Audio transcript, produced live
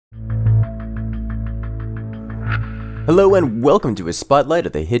Hello and welcome to a spotlight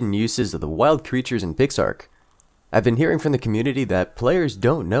of the hidden uses of the wild creatures in PixARK. I've been hearing from the community that players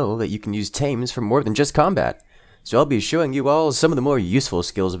don't know that you can use tames for more than just combat, so I'll be showing you all some of the more useful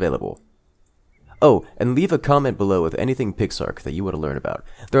skills available. Oh, and leave a comment below with anything PixARK that you want to learn about.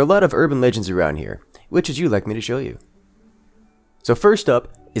 There are a lot of urban legends around here. Which would you like me to show you? So first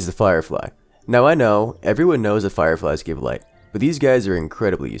up is the firefly. Now I know, everyone knows that fireflies give light, but these guys are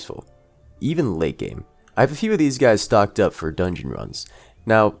incredibly useful. Even late game. I have a few of these guys stocked up for dungeon runs.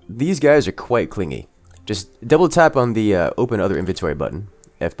 Now, these guys are quite clingy. Just double tap on the open other inventory button,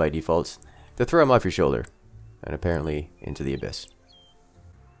 F by default, to throw them off your shoulder, and apparently into the abyss.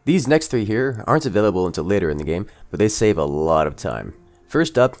 These next three here aren't available until later in the game, but they save a lot of time.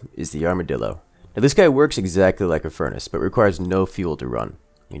 First up is the armadillo. Now this guy works exactly like a furnace, but requires no fuel to run.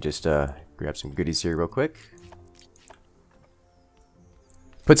 You just grab some goodies here real quick.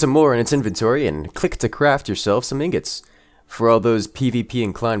 Put some more in its inventory and click to craft yourself some ingots. For all those PvP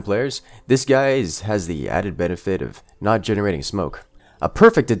inclined players, this guy has the added benefit of not generating smoke. A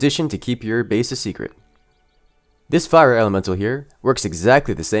perfect addition to keep your base a secret. This fire elemental here works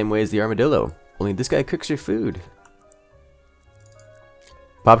exactly the same way as the armadillo, only this guy cooks your food.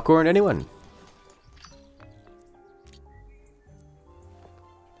 Popcorn, anyone?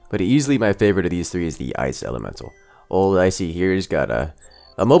 But easily my favorite of these three is the ice elemental. Old Icy here's got a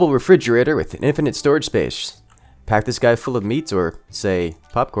mobile refrigerator with infinite storage space. Pack this guy full of meat or, say,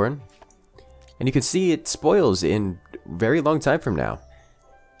 popcorn, and you can see it spoils in a very long time from now.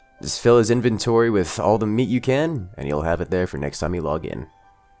 Just fill his inventory with all the meat you can, and you'll have it there for next time you log in.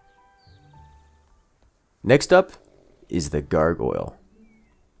 Next up is the gargoyle.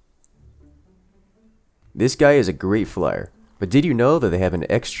 This guy is a great flyer, but did you know that they have an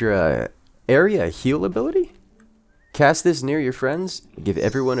extra area heal ability? Cast this near your friends and give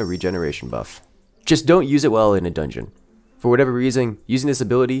everyone a regeneration buff. Just don't use it while in a dungeon. For whatever reason, using this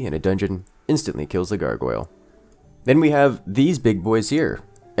ability in a dungeon instantly kills the gargoyle. Then we have these big boys here.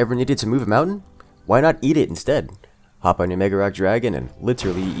 Ever needed to move a mountain? Why not eat it instead? Hop on your Mega Rock Dragon and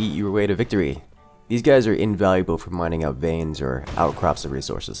literally eat your way to victory. These guys are invaluable for mining out veins or outcrops of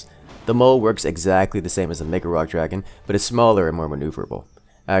resources. The mole works exactly the same as the Mega Rock Dragon, but is smaller and more maneuverable.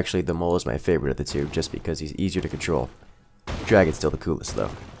 Actually, the mole is my favorite of the two just because he's easier to control. Dragon's still the coolest though.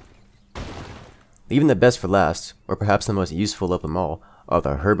 Even the best for last, or perhaps the most useful of them all, are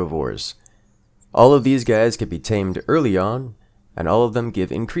the herbivores. All of these guys can be tamed early on, and all of them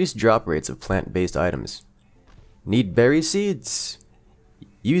give increased drop rates of plant-based items. Need berry seeds?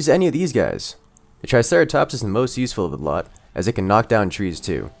 Use any of these guys. The Triceratops is the most useful of the lot, as it can knock down trees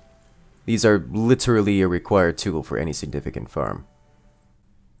too. These are literally a required tool for any significant farm.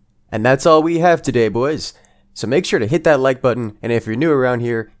 And that's all we have today, boys. So make sure to hit that like button, and if you're new around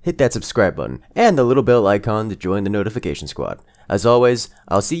here, hit that subscribe button, and the little bell icon to join the notification squad. As always,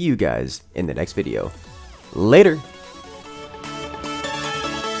 I'll see you guys in the next video. Later!